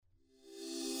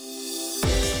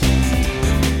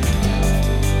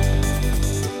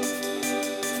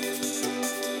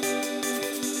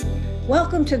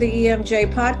Welcome to the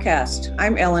EMJ podcast.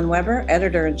 I'm Ellen Weber,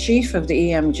 editor-in-chief of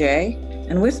the EMJ,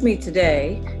 and with me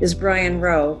today is Brian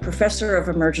Rowe, professor of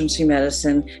emergency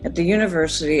medicine at the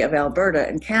University of Alberta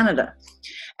in Canada.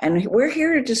 And we're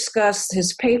here to discuss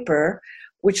his paper,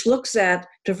 which looks at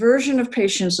diversion of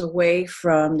patients away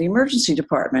from the emergency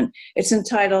department. It's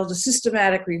entitled A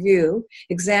Systematic Review,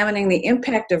 Examining the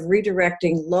Impact of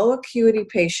Redirecting Low Acuity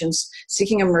Patients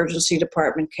Seeking Emergency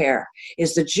Department Care.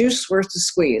 Is the juice worth the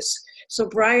squeeze? So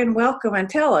Brian, welcome, and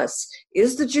tell us,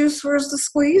 is the juice worth the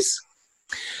squeeze?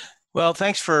 Well,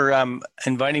 thanks for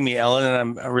inviting me, Ellen,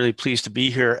 and I'm really pleased to be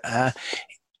here.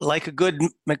 Like a good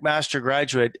McMaster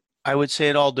graduate, I would say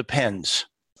it all depends.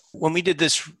 When we did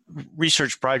this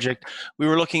research project, we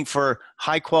were looking for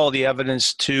high-quality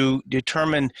evidence to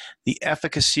determine the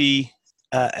efficacy,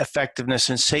 effectiveness,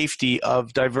 and safety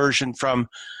of diversion from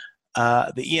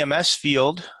the EMS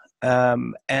field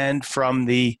and from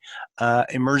the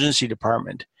emergency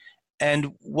department.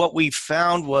 And what we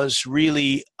found was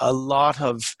really a lot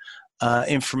of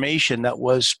information that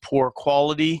was poor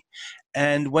quality.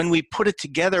 And when we put it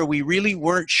together, we really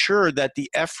weren't sure that the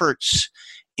efforts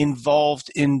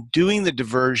involved in doing the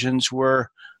diversions were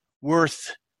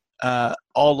worth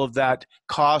all of that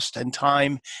cost and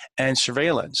time and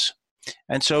surveillance.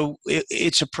 And so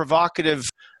it's a provocative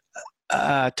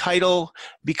title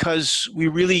because we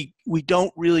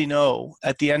don't really know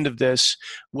at the end of this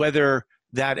whether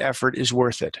that effort is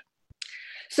worth it.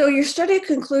 So your study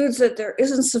concludes that there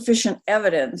isn't sufficient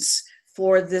evidence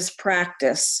for this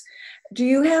practice. Do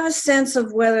you have a sense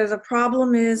of whether the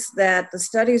problem is that the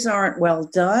studies aren't well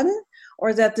done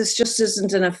or that this just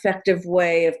isn't an effective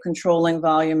way of controlling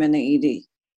volume in the ED?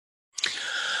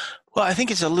 Well, I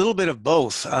think it's a little bit of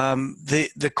both.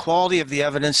 The quality of the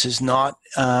evidence is not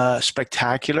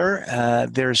spectacular.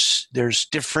 There's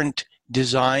different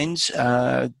designs,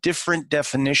 different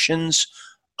definitions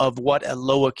of what a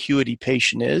low acuity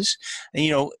patient is.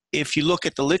 And, if you look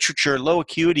at the literature, low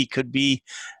acuity could be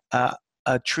a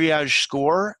triage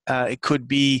score. It could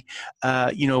be,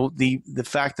 the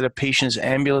fact that a patient is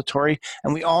ambulatory.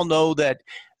 And we all know that,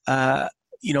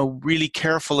 really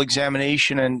careful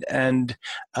examination and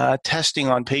testing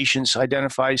on patients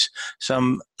identifies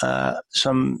some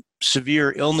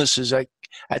severe illnesses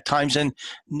at times. And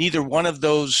neither one of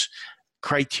those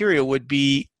criteria would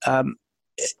be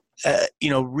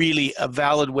really a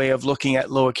valid way of looking at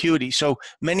low acuity. So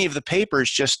many of the papers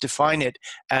just define it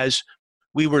as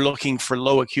we were looking for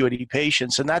low acuity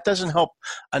patients, and that doesn't help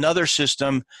another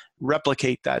system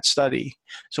replicate that study.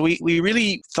 So we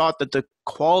really thought that the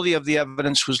quality of the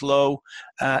evidence was low,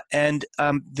 and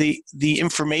the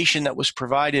information that was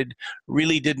provided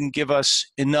really didn't give us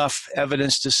enough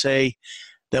evidence to say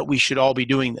that we should all be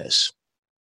doing this.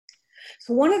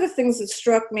 So one of the things that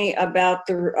struck me about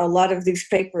a lot of these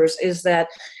papers is that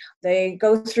they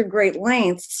go through great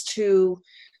lengths to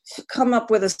come up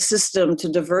with a system to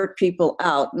divert people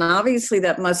out. And obviously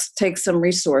that must take some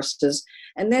resources.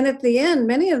 And then at the end,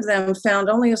 many of them found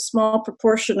only a small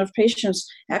proportion of patients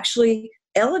actually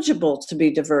eligible to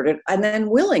be diverted and then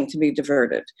willing to be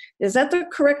diverted. Is that the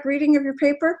correct reading of your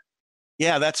paper?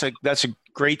 Yeah, that's a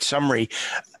great summary.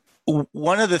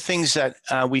 One of the things that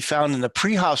we found in the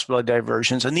pre-hospital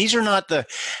diversions, and these are not the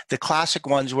classic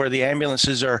ones where the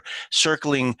ambulances are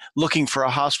circling looking for a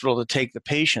hospital to take the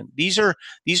patient. These are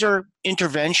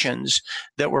interventions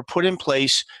that were put in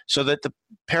place so that the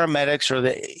paramedics or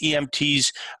the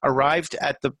EMTs arrived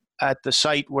at the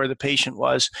site where the patient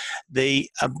was. They,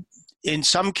 in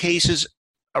some cases,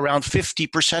 around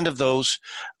 50% of those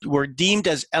were deemed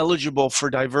as eligible for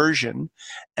diversion,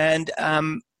 and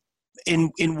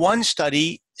in one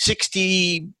study,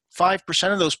 65%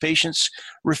 of those patients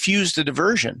refused the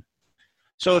diversion.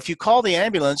 So if you call the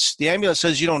ambulance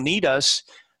says you don't need us.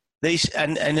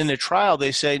 And in the trial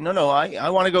they say, no,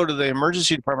 I want to go to the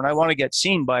emergency department. I want to get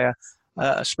seen by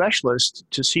a specialist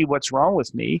to see what's wrong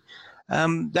with me.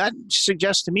 That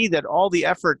suggests to me that all the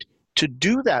effort to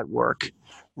do that work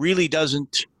really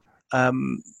doesn't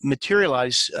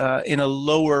materialize in a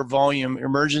lower volume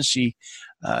emergency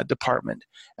department.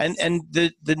 And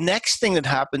the next thing that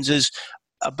happens is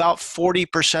about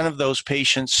 40% of those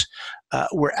patients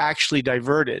were actually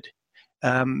diverted,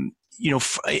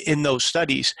 in those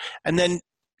studies. And then,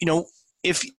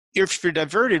 if you're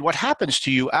diverted, what happens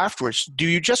to you afterwards? Do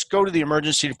you just go to the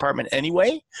emergency department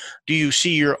anyway? Do you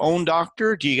see your own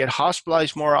doctor? Do you get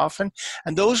hospitalized more often?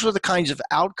 And those were the kinds of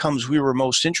outcomes we were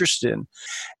most interested in.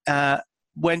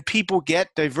 When people get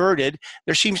diverted,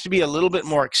 there seems to be a little bit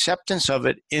more acceptance of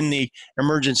it in the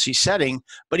emergency setting,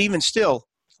 but even still,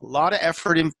 a lot of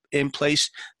effort in place.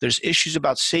 There's issues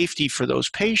about safety for those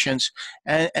patients.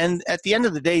 And at the end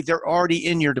of the day, they're already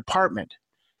in your department.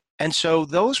 And so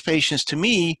those patients, to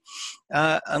me,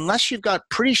 unless you've got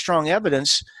pretty strong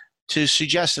evidence to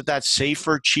suggest that that's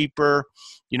safer, cheaper,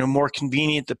 more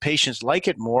convenient, the patients like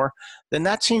it more, then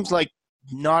that seems like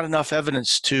not enough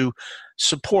evidence to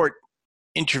support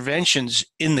interventions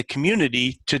in the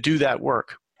community to do that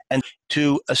work. And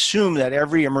to assume that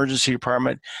every emergency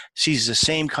department sees the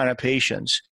same kind of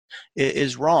patients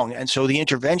is wrong. And so the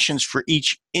interventions for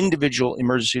each individual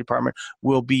emergency department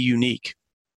will be unique.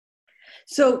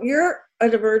 So you're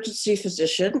an emergency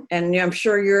physician, and I'm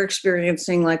sure you're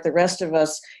experiencing, like the rest of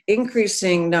us,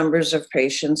 increasing numbers of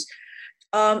patients.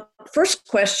 First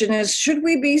question is, should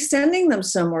we be sending them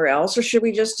somewhere else, or should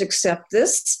we just accept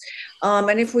this?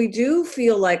 And if we do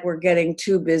feel like we're getting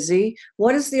too busy,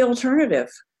 what is the alternative?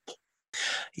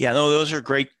 Yeah, no, those are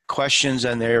great questions,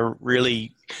 and they're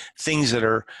really things that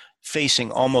are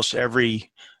facing almost every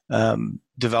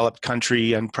developed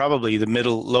country, and probably the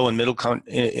low and middle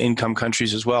income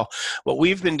countries as well. What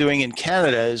we've been doing in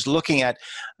Canada is looking at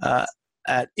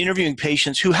interviewing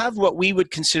patients who have what we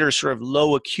would consider sort of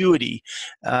low acuity.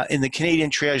 In the Canadian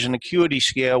Triage and Acuity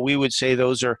Scale, we would say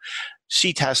those are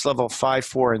CTAS level 5,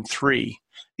 4, and 3.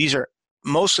 These are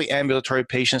mostly ambulatory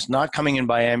patients, not coming in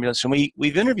by ambulance. And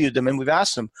we've interviewed them and we've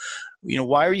asked them,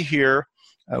 why are you here?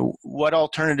 What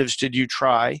alternatives did you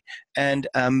try? And,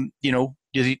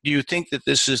 do you think that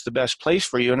this is the best place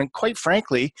for you? And quite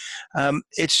frankly,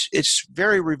 it's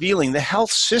very revealing. The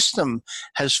health system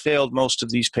has failed most of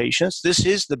these patients. This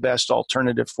is the best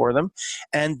alternative for them.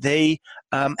 And they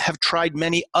have tried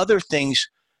many other things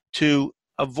to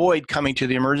avoid coming to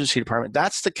the emergency department.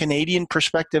 That's the Canadian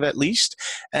perspective, at least.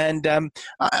 And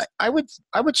I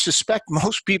would suspect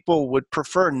most people would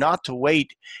prefer not to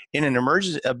wait in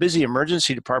a busy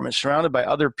emergency department surrounded by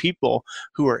other people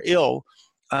who are ill,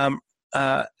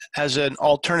 as an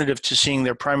alternative to seeing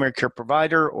their primary care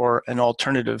provider or an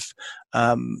alternative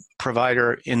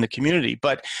provider in the community.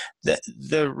 But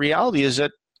the reality is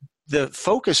that the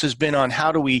focus has been on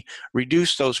how do we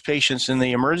reduce those patients in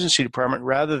the emergency department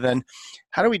rather than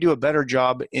how do we do a better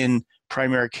job in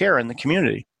primary care in the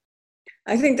community.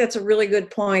 I think that's a really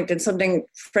good point, and something,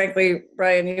 frankly,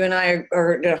 Brian, you and I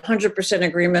are in 100%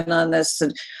 agreement on this.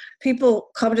 And people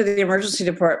come to the emergency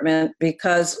department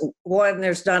because, one,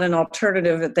 there's not an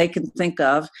alternative that they can think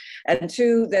of, and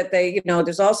two, that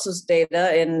there's also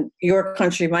data in your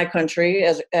country, my country,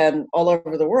 and all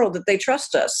over the world that they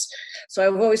trust us. So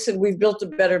I've always said we've built a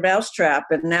better mousetrap,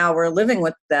 and now we're living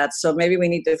with that. So maybe we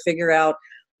need to figure out,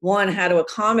 one, how to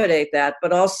accommodate that,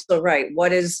 but also, right,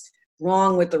 what is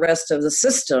wrong with the rest of the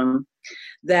system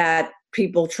that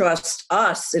people trust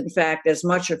us, in fact, as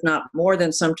much, if not more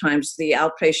than sometimes the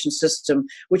outpatient system,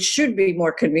 which should be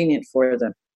more convenient for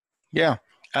them. Yeah,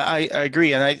 I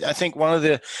agree. And I think one of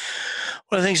the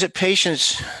things that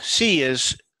patients see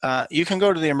is you can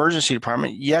go to the emergency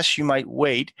department. Yes, you might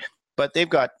wait, but they've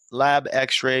got lab,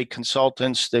 x-ray,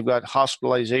 consultants. They've got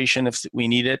hospitalization if we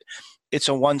need it. It's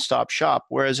a one-stop shop.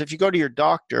 Whereas if you go to your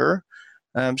doctor,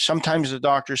 sometimes the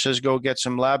doctor says, go get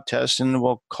some lab tests and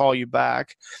we'll call you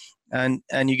back. And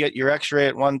you get your x-ray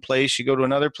at one place, you go to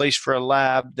another place for a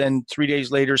lab, then 3 days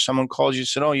later someone calls you and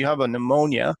said, oh, you have a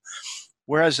pneumonia.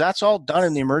 Whereas that's all done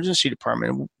in the emergency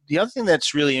department. The other thing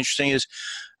that's really interesting is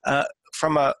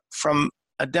from a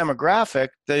demographic,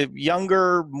 the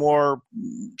younger, more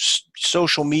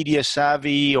social media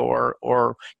savvy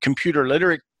or computer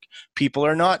literate people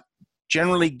are not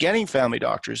generally getting family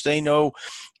doctors. They know,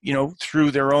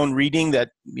 through their own reading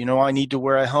that, I need to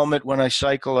wear a helmet when I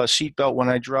cycle, a seatbelt when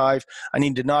I drive. I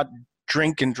need to not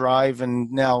drink and drive and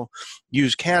now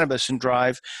use cannabis and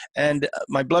drive. And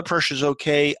my blood pressure is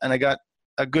okay, and I got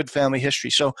a good family history.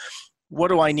 So what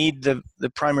do I need the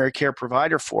primary care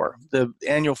provider for? The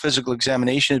annual physical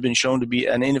examination has been shown to be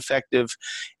an ineffective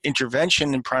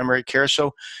intervention in primary care.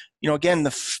 So, again,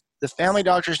 the family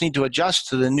doctors need to adjust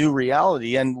to the new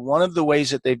reality. And one of the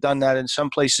ways that they've done that in some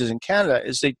places in Canada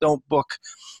is they don't book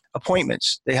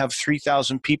appointments. They have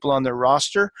 3,000 people on their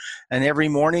roster, and every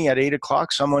morning at 8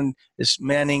 o'clock, someone is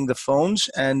manning the phones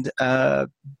and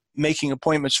making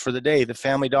appointments for the day. The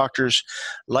family doctors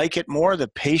like it more. The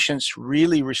patients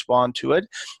really respond to it,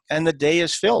 and the day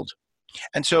is filled.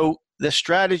 And so the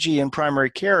strategy in primary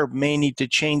care may need to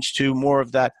change to more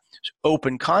of that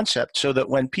open concept so that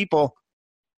when people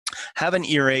have an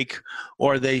earache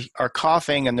or they are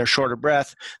coughing and they're short of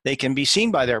breath, they can be seen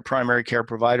by their primary care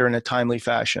provider in a timely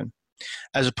fashion,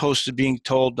 as opposed to being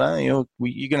told, you're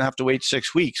going to have to wait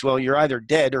 6 weeks. Well, you're either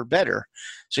dead or better.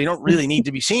 So you don't really need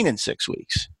to be seen in 6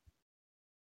 weeks.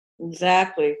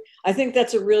 Exactly. I think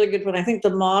that's a really good one. I think the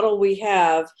model we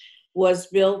have was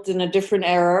built in a different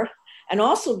era, and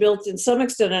also built in some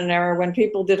extent in an era when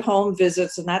people did home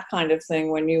visits and that kind of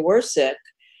thing when you were sick.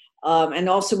 And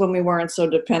also when we weren't so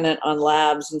dependent on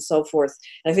labs and so forth.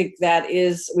 I think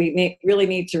really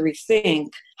need to rethink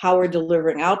how we're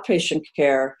delivering outpatient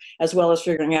care, as well as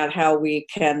figuring out how we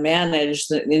can manage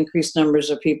the increased numbers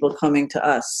of people coming to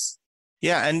us.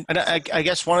 Yeah, and I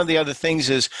guess one of the other things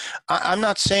is I'm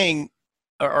not saying,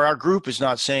 or our group is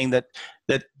not saying that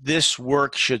this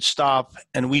work should stop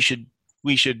and we should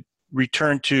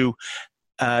return to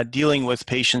dealing with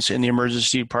patients in the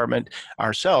emergency department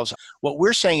ourselves. What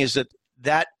we're saying is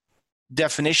that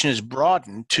definition is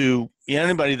broadened to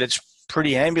anybody that's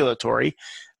pretty ambulatory.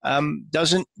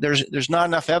 There's not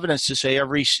enough evidence to say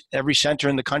every center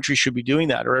in the country should be doing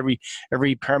that, or every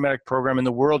paramedic program in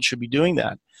the world should be doing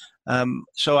that.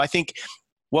 So I think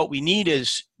what we need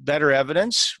is better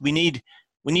evidence. We need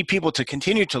people to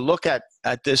continue to look at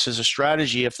this as a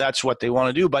strategy if that's what they want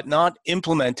to do, but not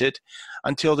implement it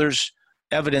until there's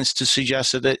evidence to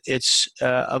suggest that it's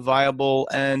a viable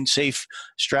and safe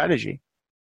strategy.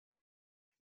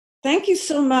 Thank you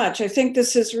so much. I think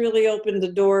this has really opened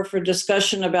the door for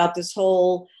discussion about this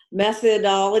whole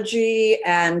methodology,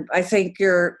 and I think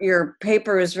your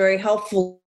paper is very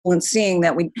helpful in seeing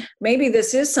that maybe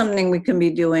this is something we can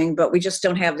be doing, but we just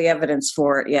don't have the evidence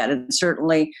for it yet. And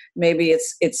certainly maybe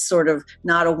it's sort of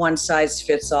not a one size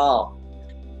fits all.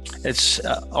 It's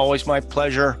always my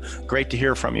pleasure. Great to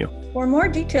hear from you. For more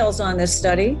details on this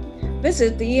study,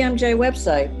 visit the EMJ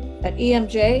website at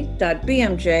emj.bmj.com.